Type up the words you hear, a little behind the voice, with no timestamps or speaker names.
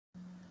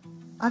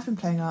I've been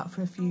playing ARK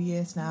for a few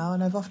years now,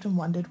 and I've often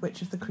wondered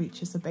which of the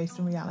creatures are based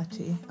on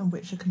reality and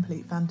which are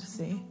complete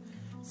fantasy.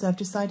 So I've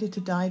decided to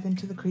dive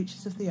into the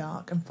creatures of the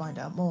ARK and find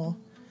out more.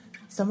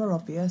 Some are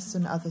obvious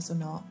and others are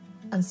not,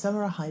 and some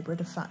are a hybrid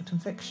of fact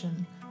and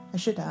fiction. I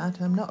should add,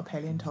 I'm not a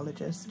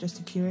paleontologist, just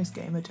a curious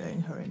gamer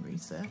doing her own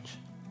research.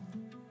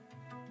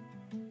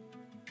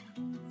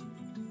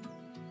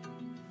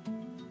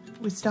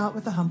 We start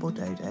with the humble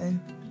dodo,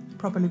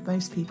 probably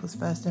most people's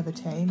first ever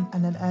tame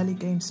and an early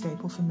game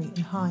staple for meat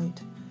and hide.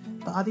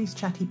 But are these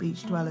chatty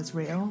beach dwellers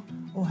real,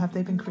 or have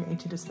they been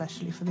created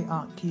especially for the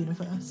ARK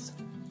universe?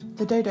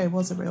 The dodo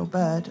was a real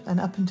bird, and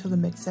up until the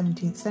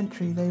mid-17th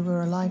century they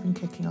were alive and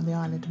kicking on the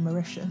island of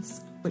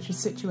Mauritius, which is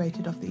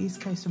situated off the east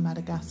coast of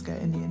Madagascar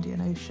in the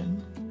Indian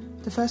Ocean.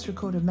 The first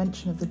recorded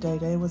mention of the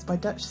dodo was by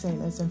Dutch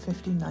sailors in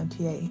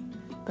 1598,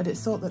 but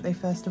it's thought that they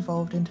first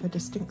evolved into a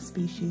distinct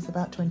species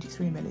about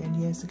 23 million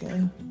years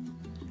ago.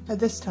 At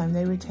this time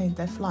they retained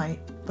their flight,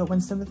 but when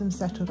some of them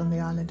settled on the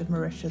island of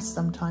Mauritius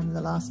sometime in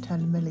the last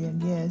 10 million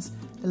years,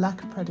 the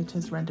lack of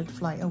predators rendered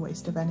flight a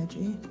waste of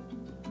energy.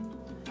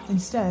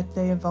 Instead,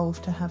 they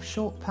evolved to have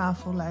short,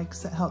 powerful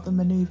legs that helped them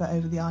manoeuvre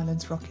over the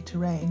island's rocky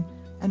terrain,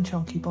 and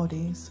chonky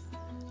bodies.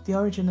 The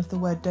origin of the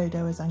word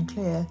dodo is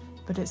unclear,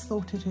 but it's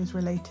thought it is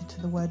related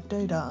to the word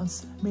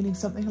dodars, meaning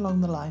something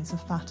along the lines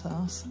of fat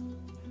ass.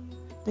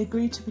 They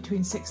grew to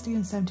between 60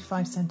 and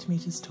 75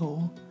 centimetres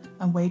tall,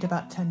 and weighed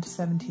about 10 to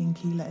 17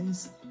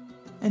 kilos.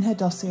 In her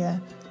dossier,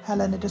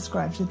 Helena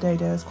describes the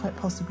dodo as quite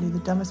possibly the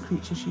dumbest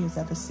creature she has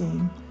ever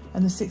seen,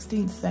 and the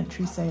 16th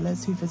century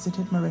sailors who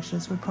visited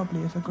Mauritius would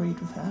probably have agreed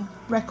with her.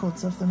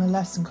 Records of them are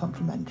less than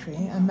complimentary,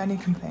 and many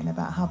complain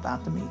about how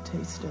bad the meat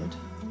tasted.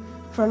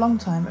 For a long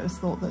time it was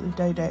thought that the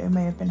dodo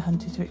may have been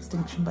hunted to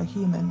extinction by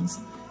humans,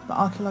 but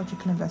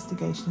archaeological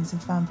investigations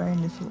have found very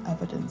little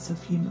evidence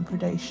of human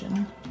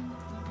predation.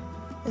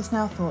 It's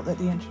now thought that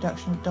the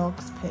introduction of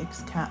dogs,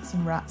 pigs, cats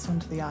and rats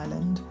onto the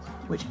island,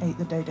 which ate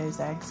the dodo's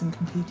eggs and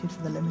competed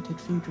for the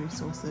limited food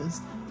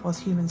resources,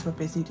 whilst humans were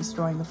busy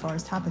destroying the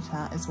forest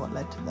habitat, is what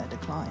led to their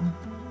decline.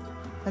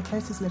 Their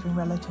closest living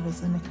relative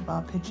is the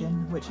Nicobar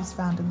pigeon, which is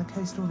found in the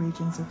coastal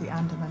regions of the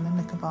Andaman and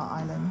Nicobar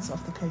Islands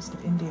off the coast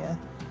of India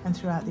and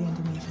throughout the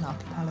Indonesian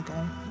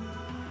archipelago.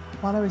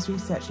 While I was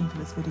researching for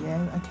this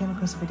video, I came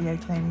across a video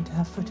claiming to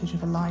have footage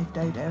of a live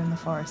dodo in the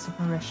forests of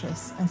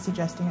Mauritius and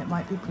suggesting it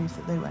might be proof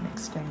that they went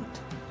extinct.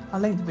 I'll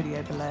link the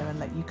video below and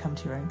let you come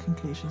to your own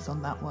conclusions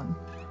on that one.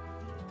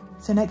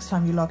 So next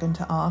time you log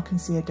into ARK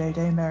and see a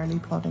dodo merrily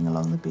plodding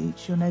along the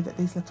beach, you'll know that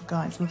these little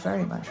guys were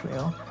very much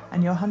real,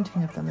 and your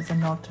hunting of them is a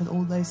nod to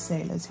all those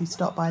sailors who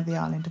stopped by the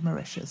island of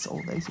Mauritius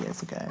all those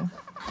years ago.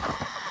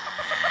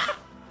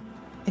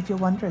 If you're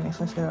wondering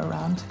if I flew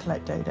around to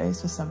collect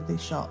dodos for some of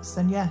these shots,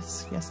 then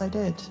yes I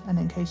did, and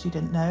in case you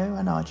didn't know,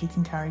 an RG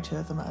can carry 2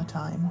 of them at a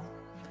time.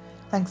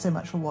 Thanks so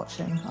much for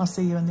watching, I'll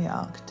see you in the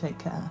ARK, take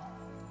care.